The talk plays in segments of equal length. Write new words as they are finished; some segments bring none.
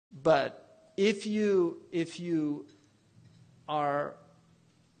But if you are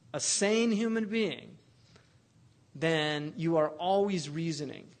a sane human being, then you are always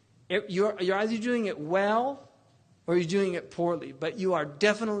reasoning. You're either doing it well or you're doing it poorly, but you are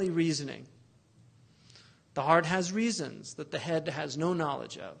definitely reasoning. The heart has reasons that the head has no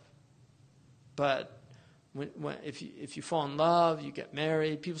knowledge of. But if you fall in love, you get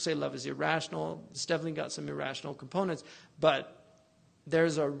married, people say love is irrational. It's definitely got some irrational components, but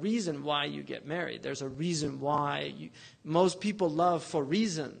there's a reason why you get married. There's a reason why most people love for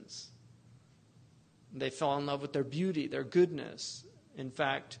reasons. They fall in love with their beauty, their goodness. In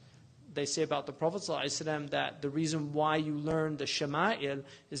fact, they say about the Prophet ﷺ that the reason why you learn the shama'il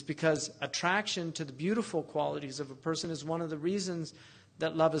is because attraction to the beautiful qualities of a person is one of the reasons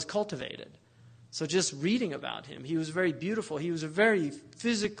that love is cultivated. So just reading about him, he was very beautiful. He was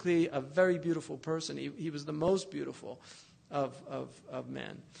physically a very beautiful person. He was the most beautiful of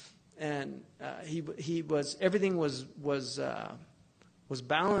men. And everything was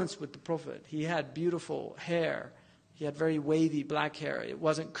balanced with the Prophet. He had beautiful hair. He had very wavy black hair. It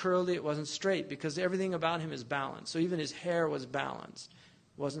wasn't curly, it wasn't straight, because everything about him is balanced. So even his hair was balanced.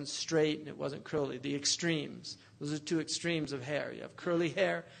 It wasn't straight and it wasn't curly. The extremes. Those are two extremes of hair. You have curly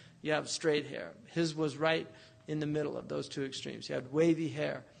hair, you have straight hair. His was right in the middle of those two extremes. He had wavy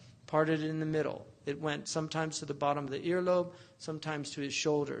hair, parted in the middle. It went sometimes to the bottom of the earlobe, sometimes to his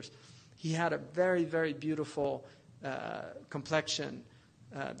shoulders. He had a very, very beautiful complexion.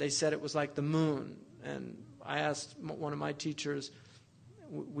 They said it was like the moon. And I asked one of my teachers,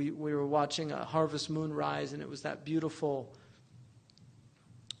 we were watching a harvest moon rise, and it was that beautiful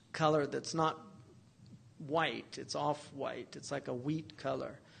color that's not white, it's off-white. It's like a wheat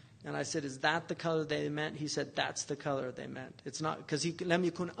color. And I said, is that the color they meant? He said, that's the color they meant. It's not, because he lam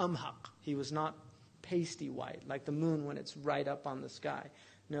yakun amhaq. He was not pasty white, like the moon when it's right up on the sky.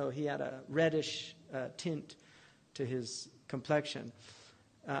 No, he had a reddish tint to his complexion.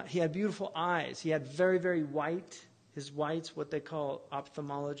 He had beautiful eyes. He had very, very white. His whites, what they call,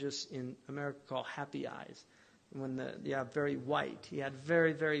 ophthalmologists in America call happy eyes. Very white. He had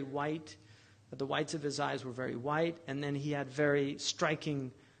very, very white. The whites of his eyes were very white. And then he had very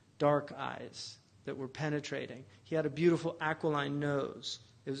striking dark eyes that were penetrating. He had a beautiful aquiline nose,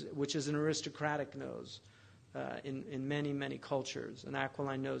 which is an aristocratic nose in many, many cultures. An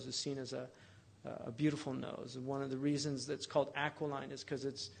aquiline nose is seen as a beautiful nose. And one of the reasons that's called aquiline is because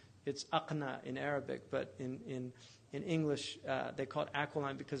it's aqna in Arabic, but in English they call it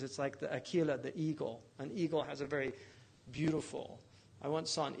aquiline because it's like the aquila, the eagle. An eagle has a very beautiful. I once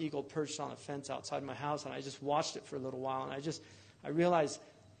saw an eagle perched on a fence outside my house, and I just watched it for a little while, and I realized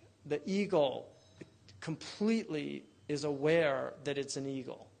the eagle completely is aware that it's an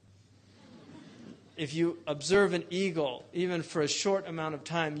eagle. If you observe an eagle, even for a short amount of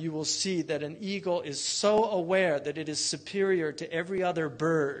time, you will see that an eagle is so aware that it is superior to every other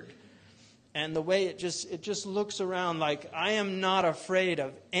bird. And the way it just looks around like, I am not afraid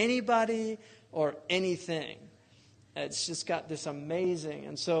of anybody or anything. It's just got this amazing.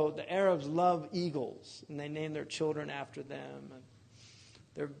 And so the Arabs love eagles, and they name their children after them. And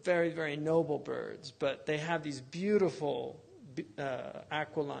they're very, very noble birds, but they have these beautiful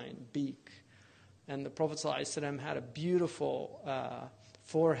aquiline beak. And the Prophet ﷺ had a beautiful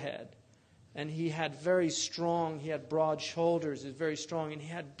forehead. And he had he had broad shoulders, he was very strong. And he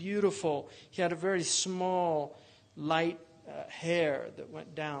had a very small, light hair that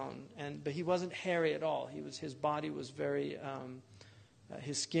went down. But he wasn't hairy at all. His body was very,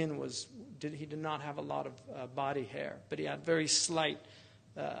 his skin he did not have a lot of body hair. But he had very slight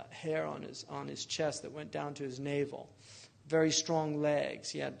hair on his chest that went down to his navel. Very strong legs.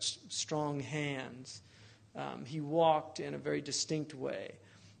 He had strong hands. He walked in a very distinct way.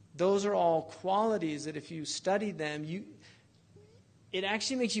 Those are all qualities that if you study them, it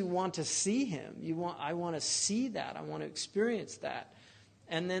actually makes you want to see him. I want to see that. I want to experience that.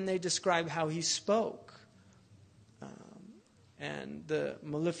 And then they describe how he spoke and the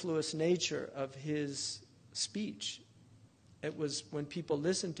mellifluous nature of his speech. It was when people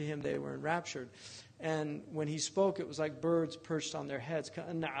listened to him, they were enraptured. And when he spoke, it was like birds perched on their heads. It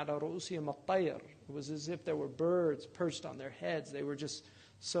was as if there were birds perched on their heads. They were just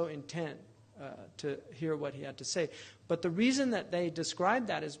so intent to hear what he had to say. But the reason that they describe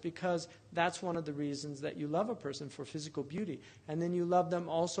that is because that's one of the reasons that you love a person, for physical beauty. And then you love them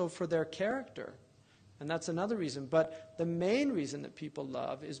also for their character. And that's another reason. But the main reason that people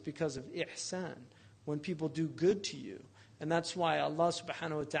love is because of ihsan, when people do good to you. And that's why Allah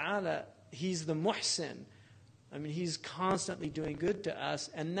subhanahu wa ta'ala, He's the muhsin. I mean, He's constantly doing good to us,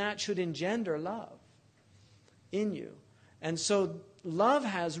 and that should engender love in you. And so love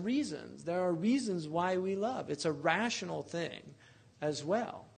has reasons. There are reasons why we love. It's a rational thing as well.